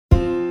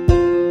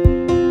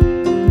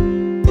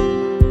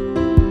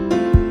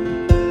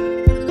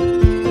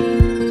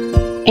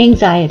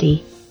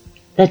Anxiety,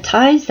 the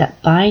ties that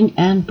bind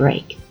and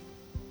break.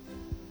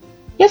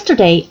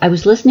 Yesterday, I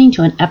was listening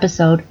to an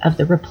episode of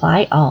the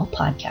Reply All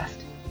podcast.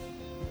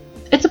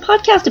 It's a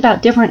podcast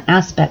about different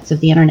aspects of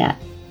the internet.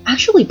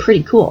 Actually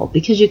pretty cool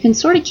because you can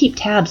sort of keep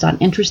tabs on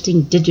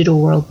interesting digital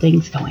world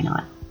things going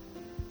on.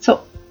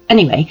 So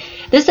anyway,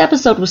 this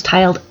episode was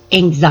titled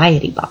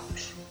Anxiety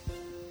Box.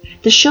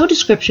 The show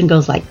description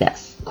goes like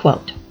this,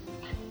 quote,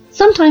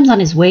 "Sometimes on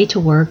his way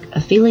to work,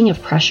 a feeling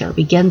of pressure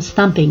begins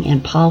thumping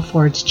in Paul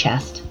Ford's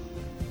chest.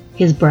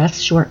 His breaths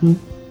shorten,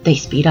 they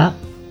speed up,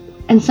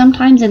 and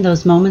sometimes in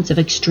those moments of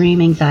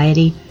extreme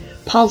anxiety,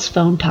 Paul's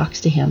phone talks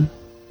to him.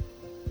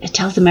 It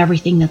tells him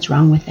everything that's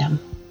wrong with him."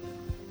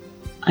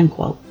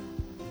 Unquote.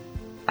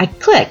 I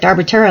clicked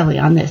arbitrarily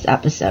on this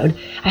episode.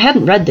 I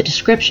hadn't read the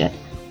description,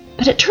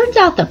 but it turns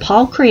out that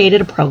Paul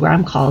created a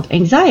program called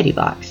Anxiety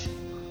Box.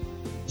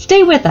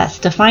 Stay with us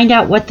to find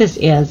out what this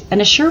is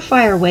and a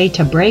surefire way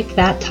to break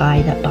that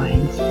tie that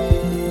binds.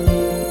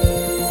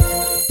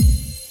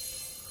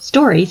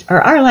 Stories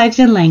are our lives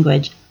in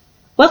language.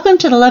 Welcome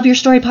to the Love Your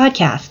Story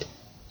podcast.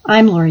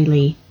 I'm Lori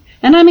Lee,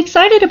 and I'm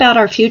excited about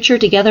our future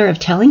together of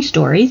telling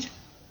stories,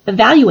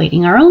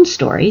 evaluating our own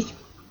stories,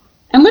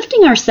 and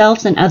lifting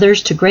ourselves and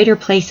others to greater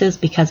places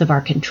because of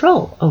our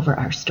control over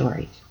our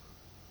stories.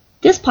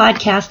 This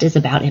podcast is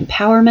about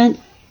empowerment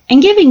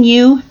and giving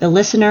you, the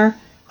listener,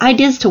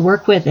 ideas to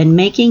work with in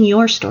making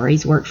your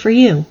stories work for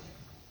you.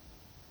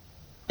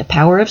 The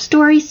power of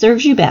story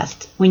serves you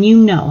best when you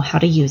know how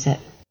to use it.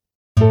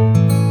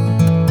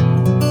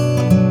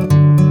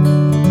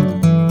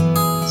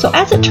 So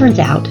as it turns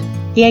out,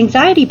 the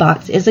Anxiety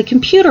Box is a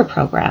computer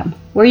program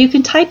where you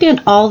can type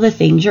in all the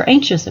things you're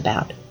anxious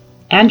about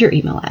and your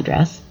email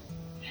address,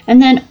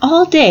 and then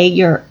all day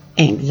your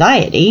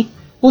anxiety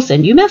will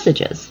send you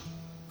messages.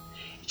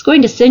 It's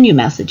going to send you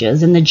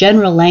messages in the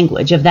general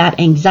language of that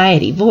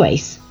anxiety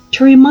voice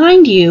to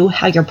remind you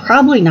how you're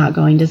probably not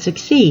going to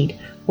succeed,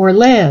 or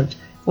live,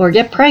 or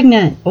get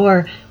pregnant,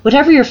 or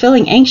whatever you're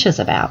feeling anxious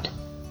about.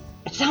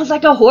 It sounds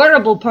like a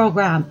horrible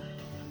program,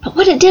 but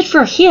what it did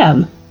for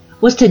him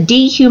was to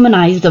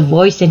dehumanize the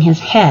voice in his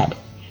head,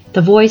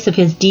 the voice of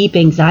his deep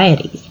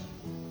anxieties,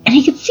 and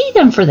he could see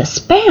them for the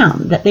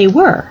spam that they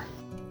were.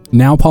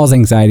 Now Paul's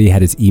anxiety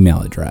had his email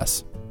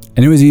address,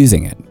 and it was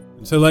using it.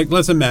 So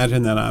let's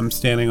imagine that I'm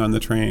standing on the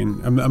train.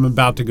 I'm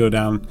about to go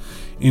down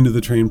into the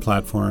train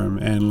platform,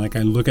 and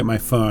I look at my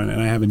phone and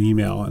I have an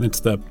email, and it's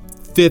the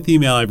 5th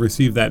email I've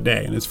received that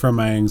day, and it's from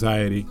my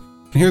anxiety.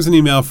 And here's an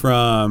email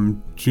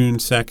from June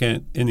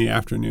 2nd in the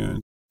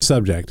afternoon.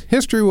 Subject: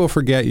 History will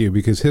forget you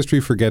because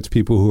history forgets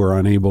people who are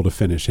unable to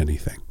finish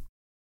anything.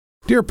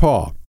 Dear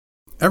Paul,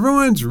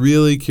 everyone's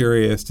really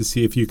curious to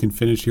see if you can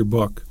finish your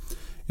book.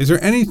 Is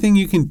there anything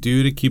you can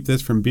do to keep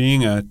this from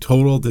being a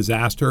total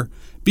disaster?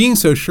 Being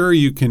so sure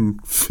you can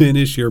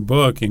finish your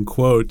book, in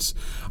quotes.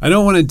 I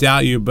don't want to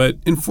doubt you, but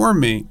inform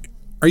me.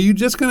 Are you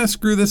just going to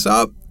screw this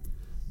up?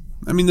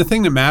 I mean, the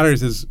thing that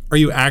matters is, are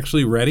you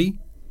actually ready?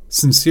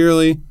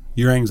 Sincerely,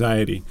 your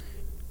anxiety.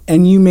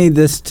 And you made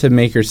this to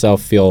make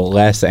yourself feel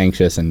less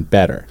anxious and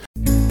better.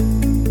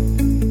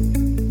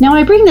 Now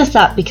I bring this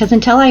up because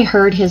until I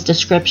heard his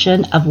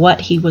description of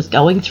what he was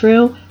going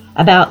through,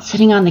 about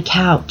sitting on the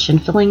couch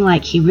and feeling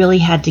like he really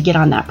had to get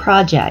on that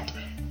project,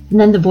 and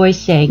then the voice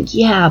saying,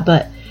 "Yeah,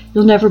 but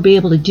you'll never be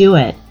able to do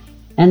it."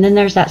 And then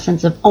there's that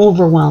sense of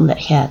overwhelm that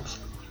hits.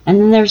 And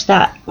then there's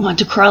that want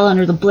to crawl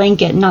under the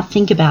blanket and not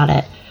think about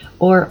it.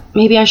 Or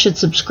maybe I should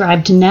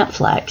subscribe to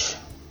Netflix.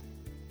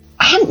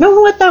 I hadn't known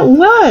what that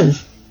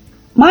was.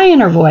 My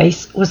inner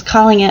voice was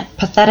calling it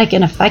pathetic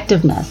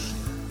ineffectiveness.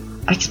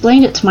 I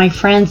explained it to my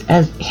friends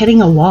as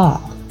hitting a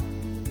wall.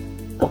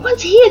 But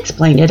once he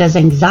explained it as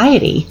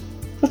anxiety,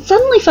 it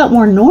suddenly felt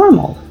more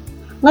normal,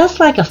 less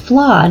like a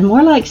flaw and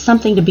more like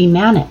something to be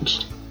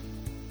managed.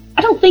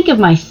 I don't think of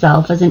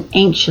myself as an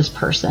anxious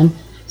person,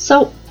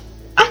 so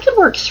I could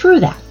work through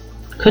that,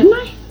 couldn't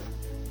I?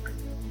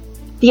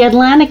 The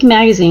Atlantic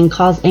magazine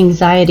calls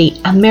anxiety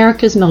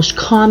America's most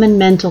common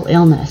mental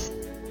illness.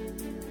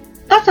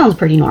 That sounds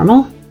pretty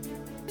normal.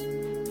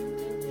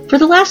 For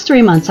the last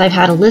 3 months, I've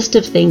had a list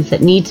of things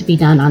that need to be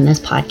done on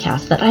this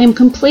podcast that I am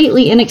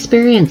completely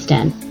inexperienced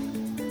in.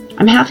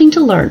 I'm having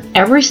to learn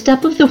every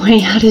step of the way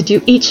how to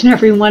do each and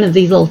every one of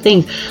these little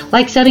things,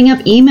 like setting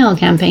up email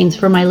campaigns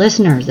for my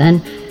listeners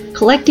and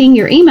collecting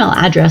your email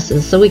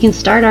addresses so we can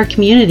start our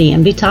community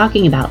and be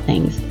talking about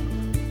things.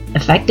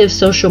 Effective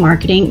social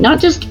marketing, not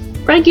just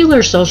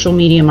regular social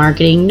media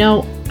marketing.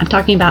 No, I'm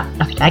talking about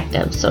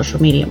effective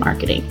social media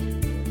marketing.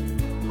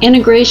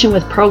 Integration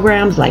with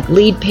programs like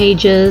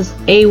Leadpages,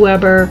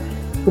 Aweber,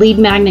 Lead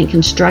Magnet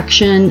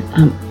Construction,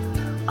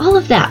 all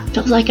of that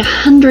feels like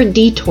 100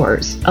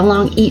 detours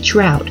along each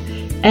route.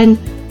 And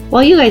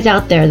while you guys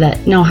out there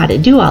that know how to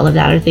do all of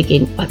that are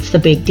thinking, what's the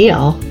big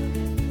deal?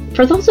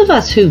 For those of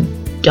us who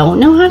don't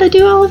know how to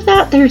do all of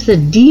that, there's a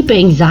deep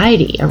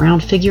anxiety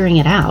around figuring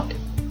it out.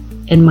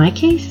 In my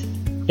case,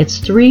 it's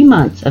 3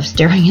 months of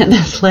staring at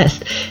this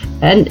list,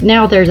 and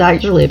now there's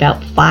actually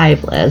about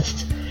 5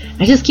 lists.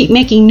 I just keep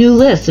making new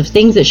lists of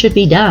things that should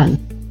be done.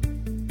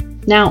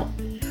 Now,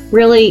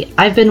 Really,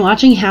 I've been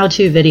watching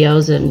how-to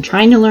videos and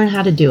trying to learn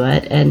how to do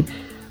it and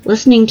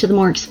listening to the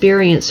more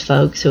experienced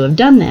folks who have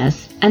done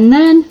this, and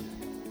then,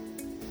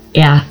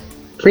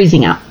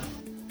 freezing out.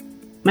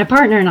 My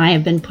partner and I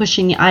have been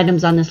pushing the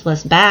items on this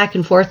list back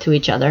and forth to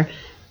each other.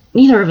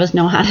 Neither of us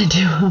know how to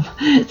do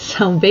them.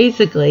 So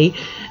basically,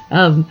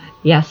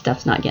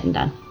 stuff's not getting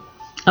done.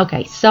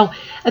 Okay, so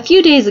a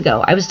few days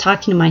ago, I was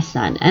talking to my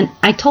son, and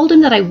I told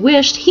him that I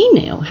wished he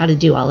knew how to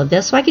do all of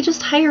this so I could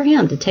just hire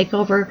him to take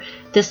over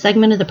this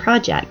segment of the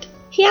project.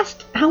 He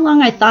asked how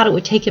long I thought it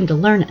would take him to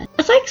learn it.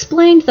 As I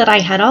explained that I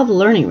had all the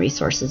learning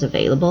resources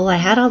available, I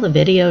had all the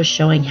videos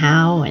showing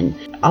how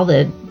and all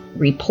the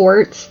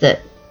reports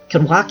that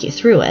could walk you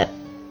through it,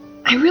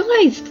 I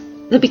realized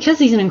that because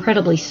he's an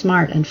incredibly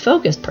smart and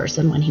focused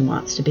person when he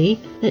wants to be,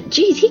 that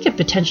he could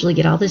potentially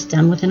get all this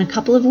done within a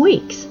couple of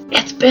weeks.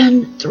 It's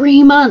been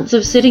 3 months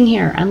of sitting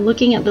here and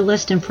looking at the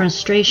list in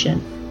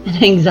frustration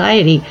and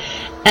anxiety,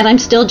 and I'm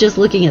still just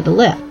looking at the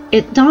list.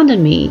 It dawned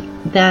on me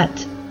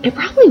that it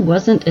probably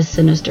wasn't as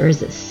sinister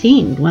as it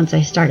seemed once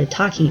I started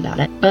talking about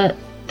it, but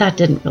that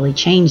didn't really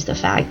change the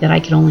fact that I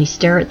could only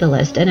stare at the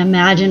list and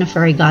imagine a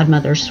fairy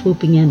godmother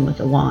swooping in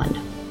with a wand.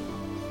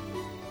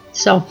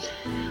 So,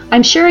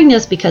 I'm sharing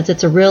this because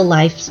it's a real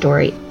life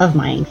story of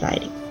my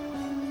anxiety.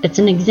 It's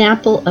an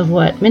example of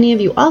what many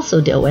of you also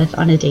deal with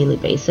on a daily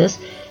basis,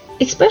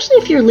 especially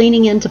if you're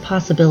leaning into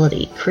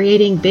possibility,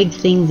 creating big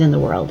things in the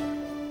world,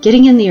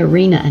 getting in the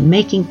arena and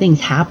making things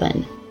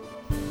happen.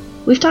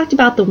 We've talked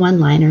about the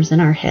one-liners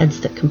in our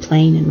heads that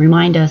complain and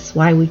remind us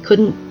why we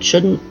couldn't,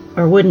 shouldn't,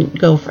 or wouldn't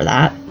go for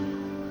that.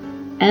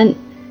 And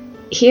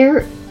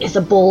here is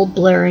a bold,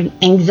 blaring,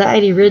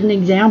 anxiety-ridden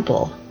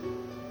example.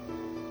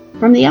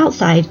 From the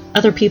outside,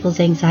 other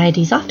people's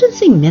anxieties often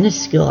seem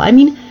minuscule. I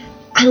mean,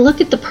 I look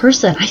at the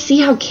person, I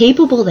see how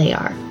capable they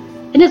are,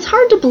 and it's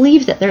hard to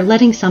believe that they're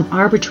letting some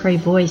arbitrary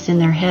voice in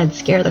their head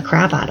scare the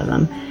crap out of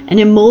them and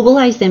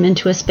immobilize them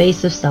into a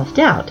space of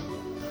self-doubt.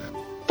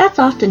 That's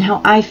often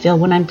how I feel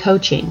when I'm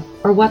coaching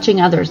or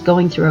watching others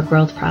going through a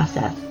growth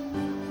process.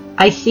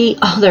 I see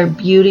all their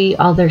beauty,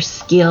 all their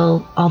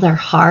skill, all their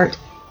heart,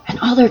 and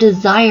all their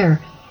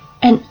desire,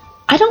 and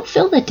I don't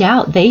feel the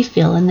doubt they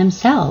feel in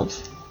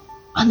themselves.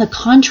 On the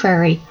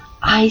contrary,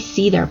 I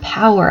see their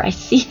power, I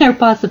see their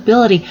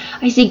possibility,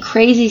 I see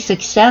crazy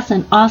success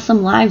and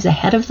awesome lives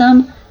ahead of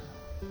them.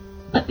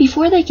 But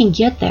before they can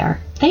get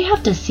there, they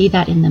have to see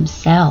that in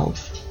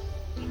themselves.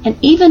 And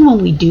even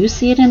when we do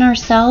see it in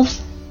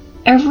ourselves,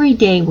 every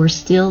day we're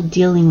still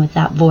dealing with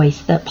that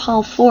voice that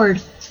Paul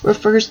Ford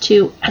refers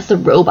to as the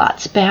robot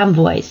spam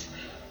voice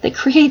that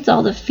creates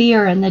all the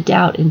fear and the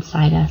doubt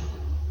inside us.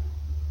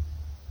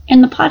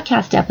 In the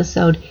podcast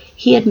episode,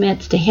 he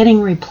admits to hitting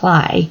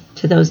reply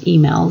to those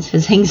emails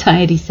his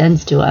anxiety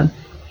sends to him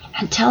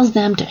and tells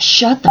them to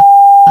shut the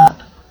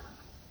up.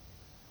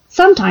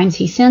 Sometimes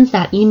he sends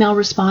that email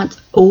response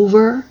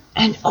over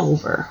and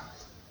over.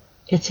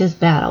 It's his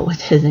battle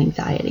with his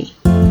anxiety.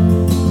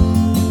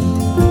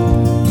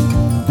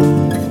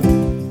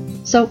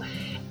 So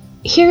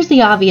here's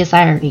the obvious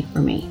irony for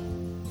me.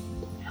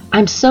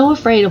 I'm so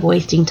afraid of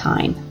wasting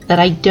time that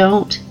I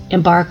don't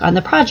embark on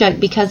the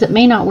project because it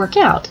may not work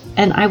out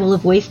and I will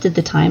have wasted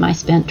the time I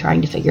spent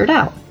trying to figure it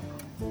out.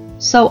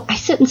 So I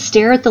sit and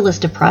stare at the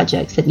list of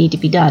projects that need to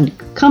be done,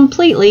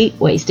 completely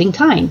wasting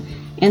time.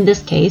 In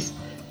this case,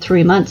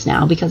 3 months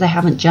now because I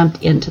haven't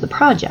jumped into the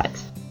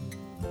projects.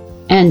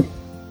 And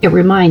it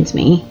reminds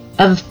me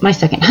of my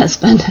second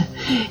husband.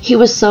 He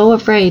was so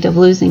afraid of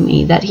losing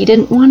me that he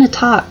didn't want to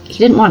talk. He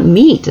didn't want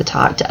me to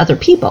talk to other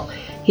people.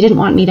 He didn't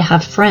want me to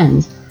have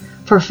friends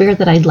for fear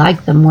that I'd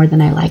like them more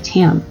than I liked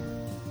him.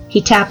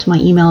 He tapped my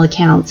email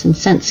accounts and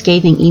sent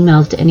scathing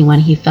emails to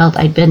anyone he felt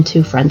I'd been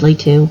too friendly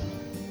to.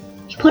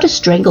 He put a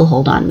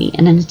stranglehold on me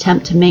in an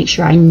attempt to make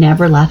sure I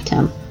never left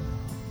him,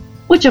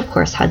 which of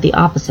course had the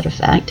opposite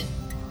effect.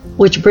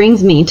 Which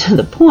brings me to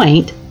the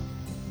point,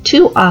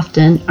 too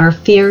often our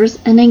fears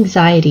and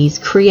anxieties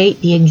create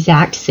the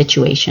exact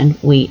situation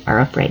we are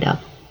afraid of.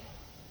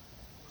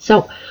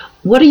 So,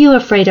 what are you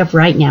afraid of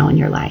right now in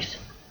your life?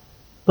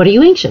 What are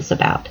you anxious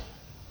about?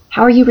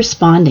 How are you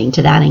responding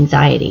to that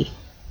anxiety?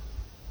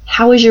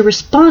 How is your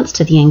response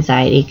to the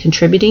anxiety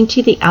contributing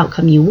to the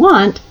outcome you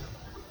want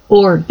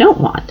or don't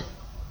want?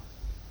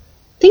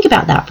 Think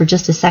about that for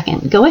just a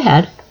second. Go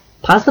ahead,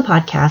 pause the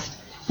podcast,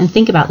 and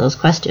think about those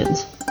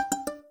questions.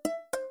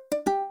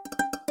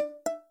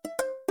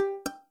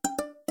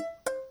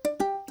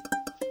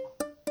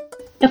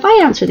 If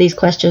I answer these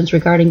questions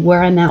regarding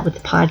where I'm at with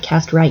the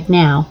podcast right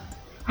now,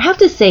 I have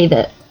to say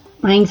that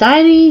my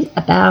anxiety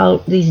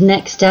about these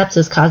next steps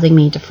is causing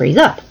me to freeze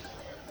up.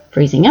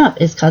 Freezing up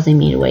is causing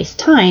me to waste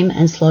time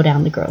and slow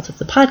down the growth of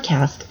the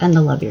podcast and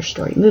the Love Your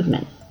Story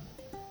movement.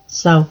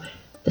 So,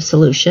 the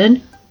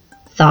solution?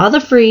 Thaw the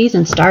freeze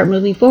and start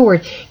moving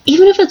forward,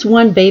 even if it's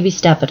one baby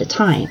step at a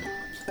time,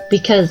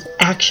 because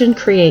action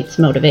creates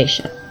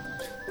motivation.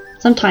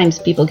 Sometimes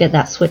people get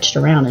that switched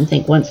around and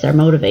think once they're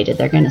motivated,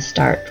 they're going to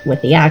start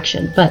with the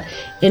action. But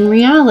in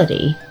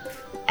reality,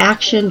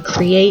 action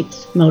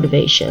creates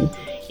motivation.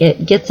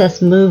 it gets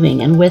us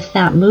moving, and with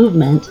that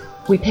movement,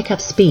 we pick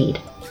up speed.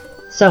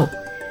 So,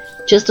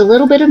 just a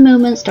little bit of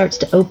movement starts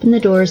to open the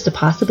doors to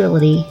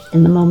possibility,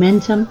 and the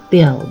momentum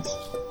builds.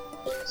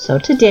 So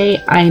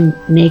today, I'm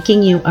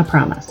making you a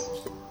promise.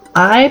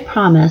 I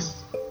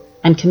promise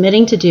I'm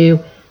committing to do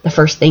the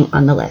first thing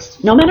on the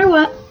list, no matter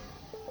what.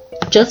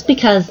 Just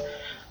because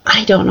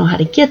I don't know how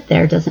to get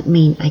there doesn't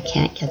mean I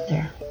can't get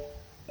there.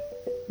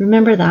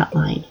 Remember that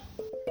line.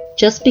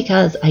 Just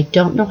because I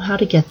don't know how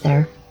to get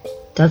there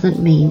doesn't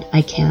mean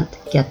I can't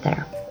get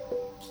there.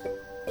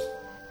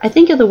 I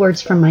think of the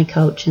words from my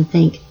coach and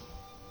think,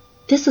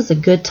 this is a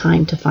good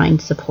time to find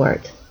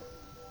support.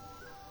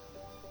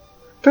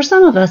 For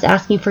some of us,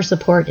 asking for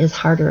support is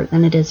harder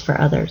than it is for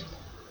others.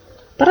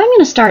 But I'm going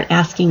to start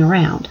asking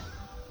around.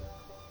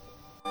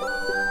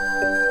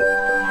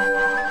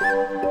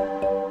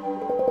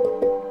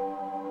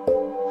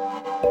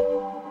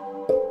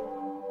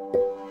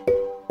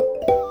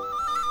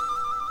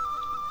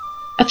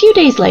 A few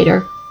days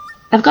later,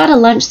 I've got a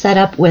lunch set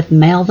up with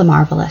Mel the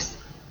Marvelous.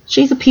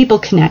 She's a people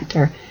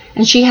connector,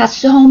 and she has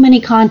so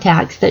many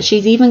contacts that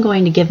she's even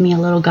going to give me a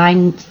little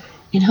guidance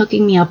in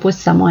hooking me up with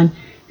someone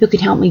who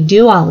could help me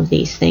do all of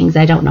these things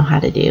I don't know how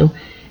to do,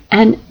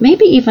 and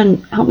maybe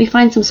even help me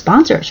find some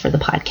sponsors for the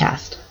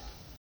podcast.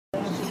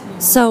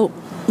 So,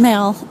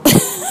 Mel,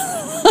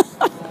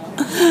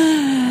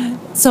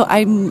 so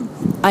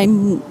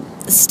I'm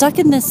stuck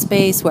in this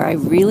space where I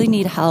really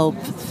need help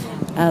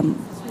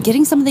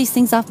getting some of these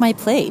things off my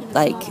plate.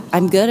 Like,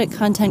 I'm good at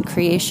content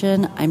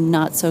creation. I'm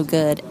not so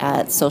good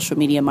at social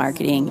media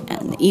marketing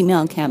and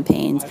email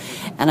campaigns.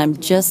 And I'm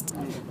just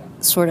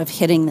sort of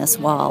hitting this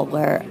wall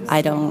where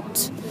I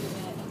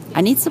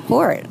need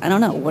support. I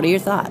don't know. What are your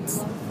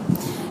thoughts?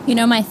 You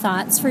know, my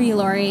thoughts for you,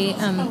 Lori,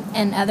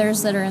 and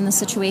others that are in the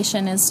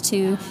situation is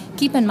to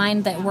keep in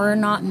mind that we're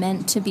not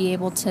meant to be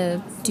able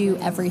to do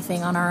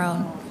everything on our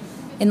own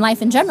in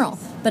life in general,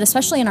 but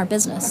especially in our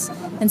business.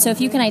 And so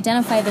if you can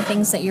identify the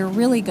things that you're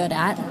really good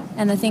at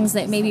and the things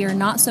that maybe you're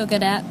not so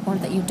good at or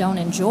that you don't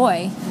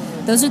enjoy,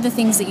 those are the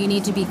things that you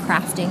need to be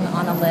crafting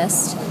on a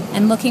list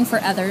and looking for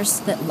others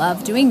that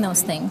love doing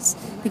those things,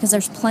 because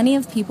there's plenty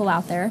of people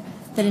out there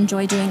that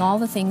enjoy doing all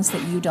the things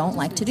that you don't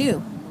like to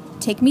do.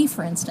 Take me,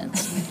 for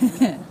instance.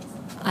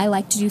 I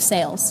like to do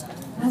sales.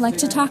 I like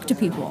to talk to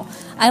people.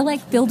 I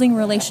like building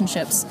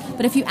relationships.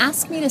 But if you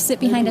ask me to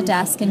sit behind a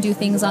desk and do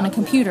things on a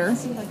computer,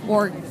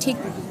 or take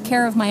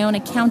care of my own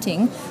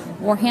accounting,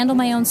 or handle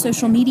my own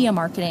social media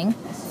marketing,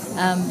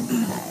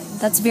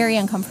 that's very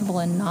uncomfortable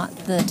and not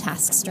the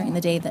tasks during the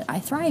day that I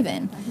thrive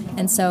in.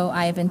 And so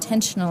I've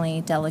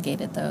intentionally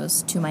delegated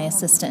those to my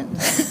assistant.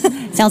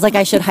 Sounds like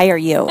I should hire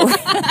you.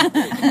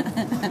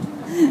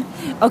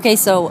 Okay,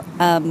 so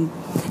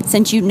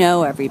since you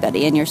know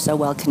everybody and you're so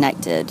well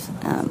connected,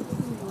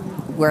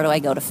 where do I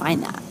go to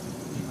find that?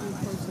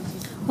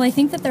 Well, I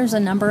think that there's a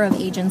number of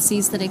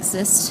agencies that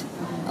exist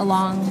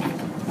along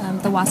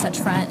the Wasatch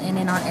Front and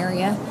in our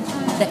area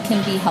that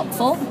can be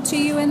helpful to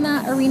you in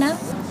that arena.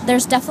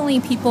 There's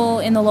definitely people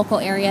in the local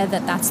area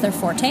that's their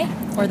forte,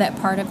 or that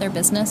part of their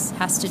business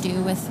has to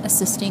do with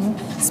assisting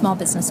small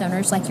business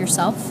owners like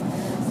yourself,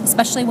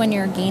 especially when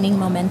you're gaining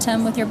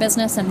momentum with your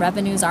business and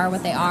revenues are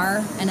what they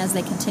are, and as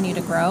they continue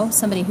to grow,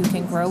 somebody who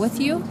can grow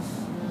with you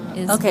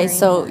is okay,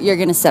 so important. You're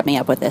going to set me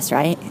up with this,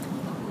 right?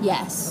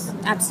 Yes,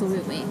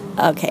 absolutely.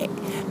 Okay,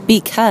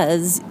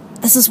 because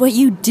this is what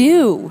you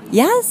do,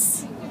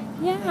 yes?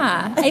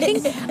 Yeah,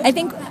 I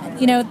think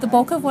you know, the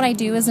bulk of what I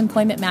do is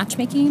employment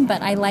matchmaking,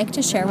 but I like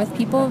to share with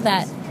people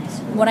that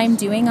what I'm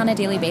doing on a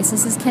daily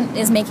basis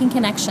is making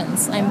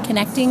connections. I'm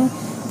connecting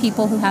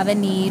people who have a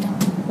need,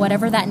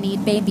 whatever that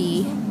need may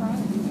be.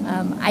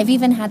 I've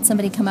even had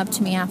somebody come up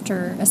to me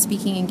after a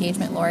speaking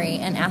engagement, Lori,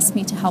 and ask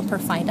me to help her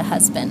find a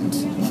husband.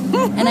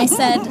 And I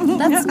said,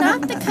 that's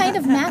not the kind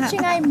of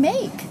matching I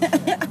make.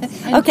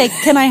 Okay,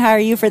 can I hire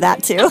you for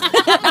that too?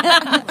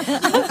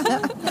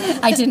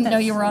 I didn't know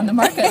you were on the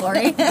market,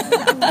 Lori.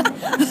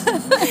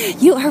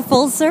 You are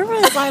full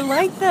service. I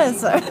like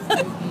this.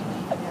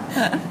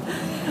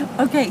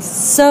 Okay,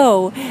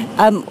 so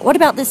what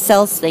about this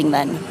sales thing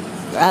then?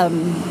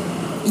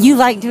 You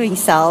like doing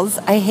sales.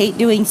 I hate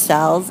doing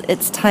sales.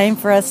 It's time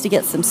for us to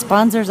get some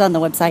sponsors on the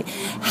website.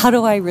 How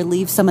do I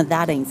relieve some of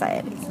that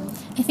anxiety?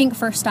 I think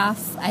first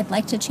off, I'd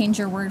like to change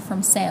your word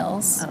from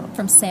sales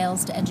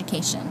to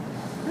education.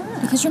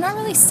 Because you're not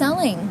really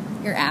selling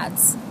your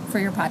ads for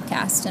your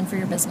podcast and for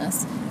your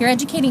business. You're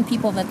educating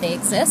people that they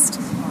exist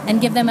and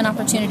give them an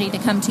opportunity to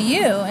come to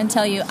you and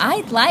tell you,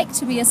 I'd like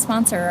to be a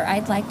sponsor, or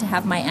I'd like to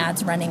have my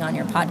ads running on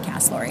your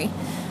podcast, Lori.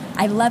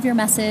 I love your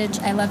message,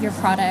 I love your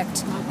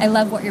product, I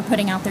love what you're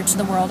putting out there to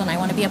the world, and I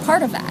want to be a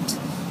part of that.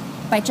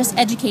 By just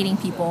educating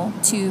people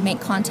to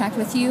make contact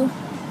with you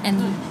and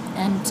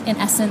in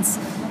essence,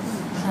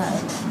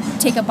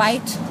 take a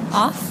bite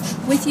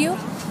off with you,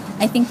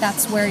 I think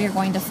that's where you're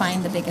going to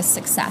find the biggest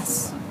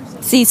success.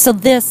 See, so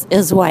this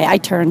is why I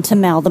turned to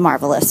Mel the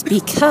Marvelous,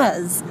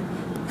 because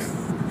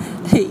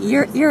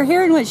you're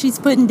hearing what she's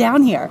putting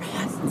down here.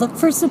 Look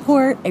for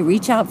support. I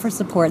reach out for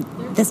support.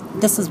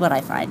 This is what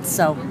I find.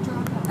 So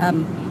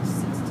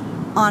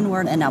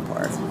onward and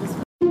upward.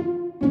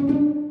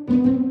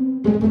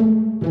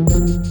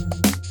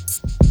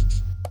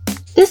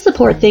 This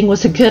support thing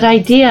was a good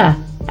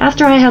idea.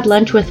 After I had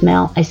lunch with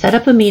Mel, I set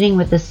up a meeting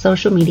with this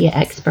social media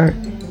expert,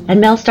 and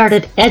Mel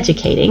started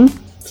educating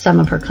some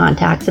of her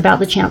contacts about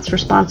the chance for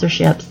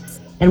sponsorships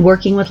and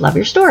working with Love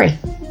Your Story.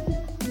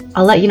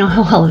 I'll let you know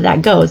how all of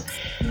that goes.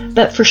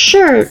 But for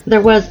sure,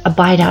 there was a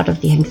bite out of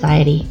the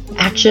anxiety.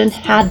 Action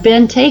had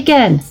been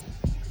taken.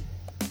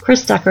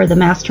 Chris Ducker, the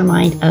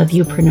mastermind of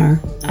Youpreneur,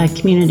 a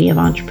community of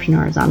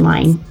entrepreneurs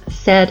online,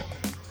 said,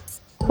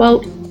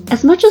 quote,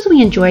 "As much as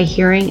we enjoy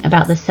hearing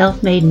about the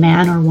self-made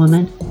man or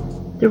woman,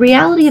 the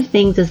reality of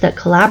things is that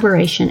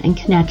collaboration and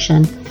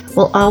connection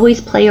will always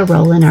play a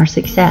role in our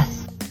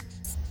success.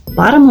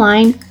 Bottom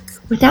line,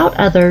 without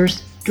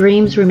others,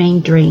 dreams remain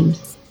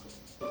dreams.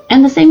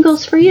 And the same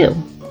goes for you.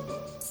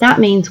 That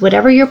means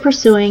whatever you're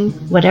pursuing,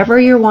 whatever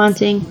you're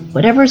wanting,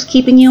 whatever's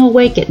keeping you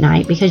awake at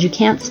night because you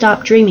can't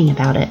stop dreaming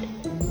about it,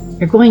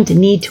 you're going to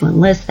need to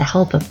enlist the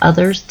help of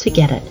others to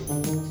get it."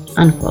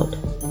 Unquote.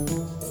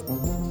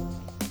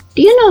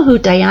 Do you know who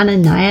Diana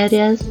Nyad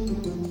is?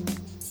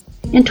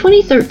 In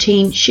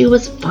 2013, she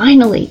was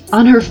finally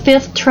on her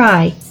 5th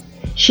try.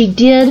 She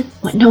did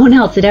what no one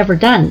else had ever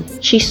done.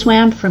 She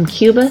swam from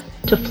Cuba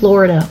to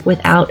Florida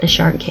without a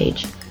shark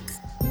cage.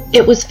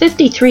 It was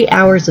 53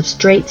 hours of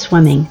straight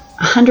swimming,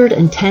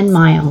 110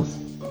 miles.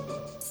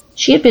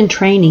 She had been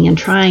training and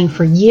trying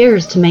for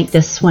years to make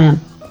this swim,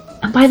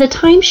 and by the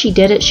time she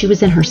did it, she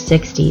was in her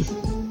 60s.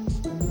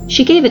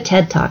 She gave a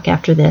TED Talk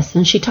after this,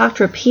 and she talked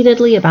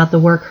repeatedly about the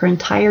work her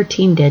entire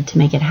team did to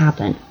make it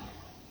happen.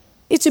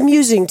 It's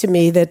amusing to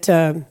me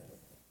that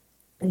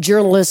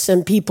journalists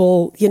and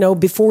people,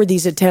 before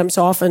these attempts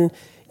often,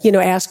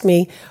 ask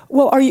me,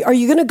 well, are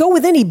you going to go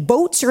with any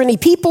boats or any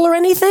people or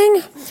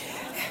anything?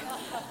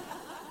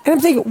 And I'm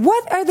thinking,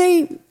 what are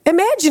they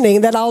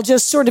imagining? That I'll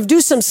just sort of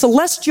do some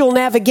celestial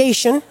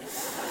navigation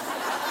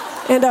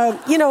and,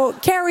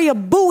 carry a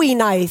Bowie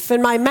knife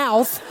in my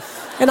mouth,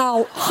 and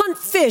I'll hunt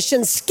fish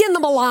and skin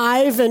them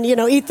alive and,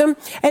 eat them,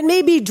 and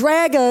maybe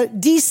drag a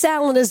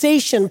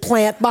desalinization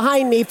plant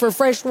behind me for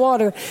fresh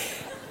water.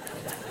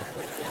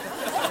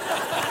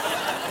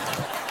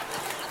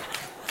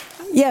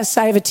 Yes,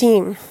 I have a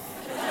team.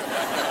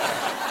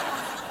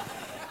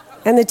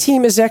 And the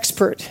team is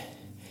expert.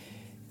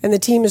 And the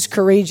team is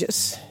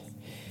courageous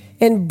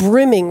and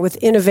brimming with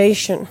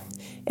innovation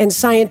and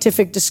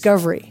scientific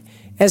discovery,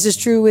 as is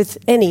true with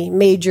any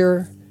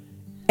major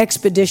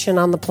expedition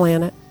on the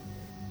planet.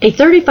 A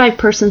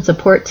 35-person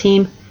support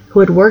team who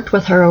had worked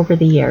with her over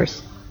the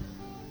years.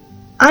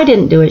 "I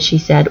didn't do it," she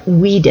said.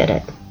 "We did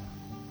it.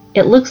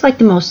 It looks like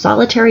the most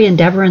solitary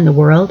endeavor in the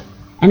world,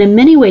 and in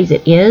many ways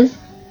it is,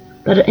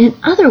 but in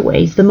other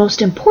ways, the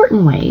most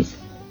important ways,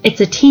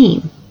 it's a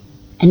team.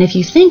 And if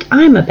you think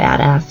I'm a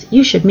badass,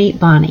 you should meet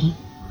Bonnie."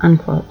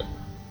 Unquote.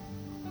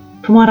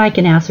 From what I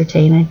can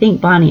ascertain, I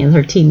think Bonnie is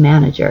her team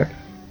manager.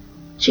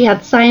 She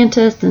had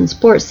scientists and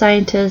sports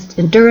scientists,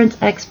 endurance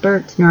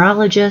experts,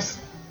 neurologists.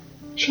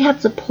 She had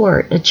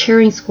support, a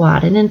cheering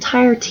squad, an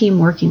entire team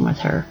working with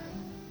her.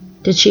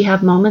 Did she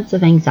have moments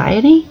of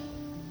anxiety?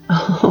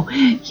 Oh,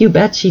 you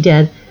bet she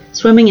did.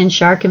 Swimming in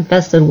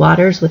shark-infested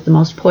waters with the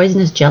most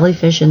poisonous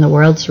jellyfish in the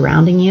world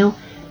surrounding you,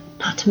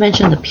 not to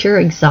mention the pure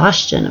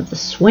exhaustion of the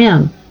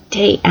swim,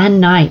 day and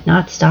night,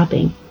 not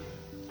stopping.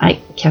 I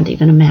can't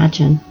even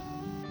imagine.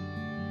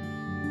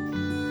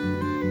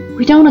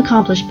 We don't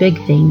accomplish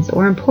big things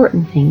or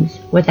important things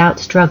without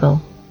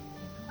struggle,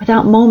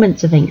 without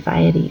moments of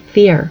anxiety,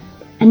 fear,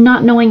 and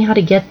not knowing how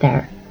to get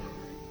there.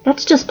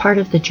 That's just part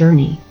of the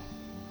journey.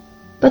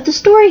 But the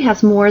story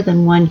has more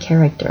than one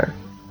character.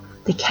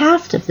 The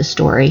cast of the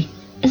story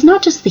is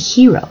not just the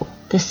hero,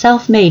 the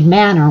self-made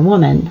man or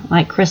woman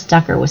like Chris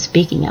Ducker was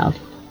speaking of.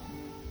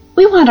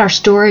 We want our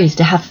stories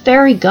to have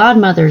fairy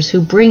godmothers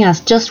who bring us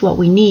just what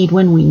we need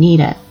when we need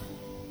it,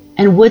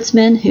 and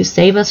woodsmen who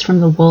save us from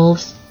the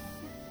wolves,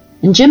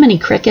 and Jiminy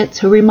Crickets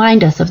who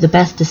remind us of the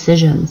best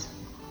decisions,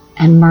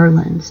 and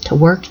Merlins to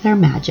work their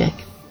magic.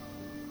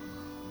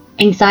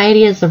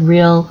 Anxiety is a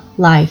real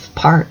life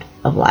part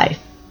of life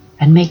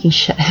and making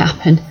shit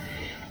happen,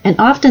 and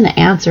often the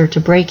answer to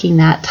breaking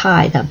that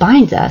tie that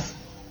binds us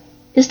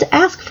is to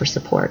ask for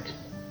support,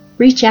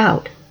 reach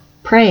out,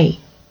 pray,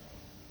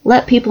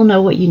 let people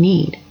know what you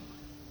need.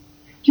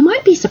 You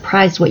might be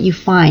surprised what you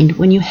find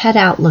when you head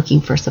out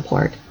looking for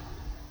support.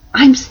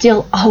 I'm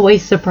still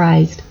always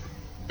surprised,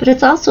 but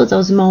it's also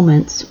those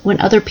moments when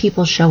other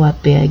people show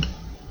up big,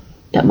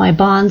 that my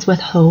bonds with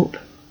hope,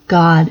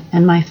 God,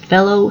 and my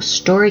fellow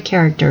story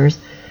characters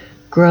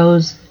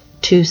grows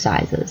 2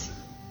 sizes.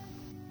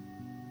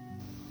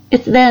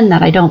 It's then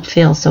that I don't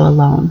feel so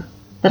alone,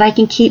 that I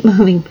can keep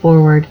moving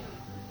forward.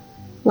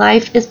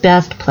 Life is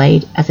best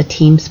played as a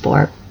team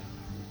sport.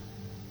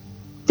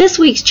 This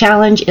week's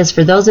challenge is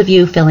for those of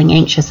you feeling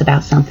anxious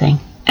about something,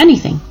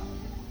 anything.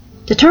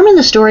 Determine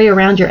the story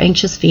around your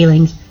anxious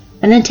feelings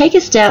and then take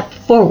a step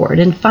forward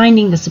in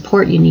finding the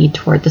support you need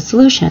toward the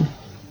solution.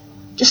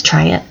 Just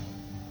try it.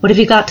 What have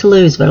you got to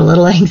lose but a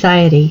little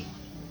anxiety?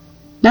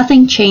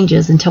 Nothing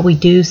changes until we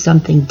do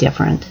something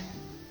different.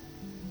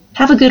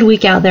 Have a good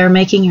week out there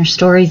making your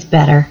stories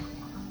better.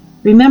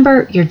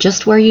 Remember, you're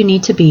just where you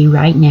need to be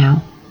right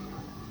now.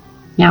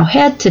 Now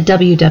head to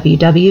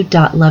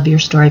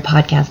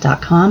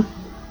www.loveyourstorypodcast.com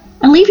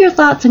and leave your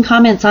thoughts and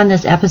comments on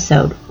this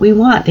episode. We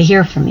want to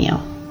hear from you.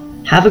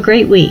 Have a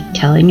great week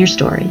telling your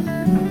story.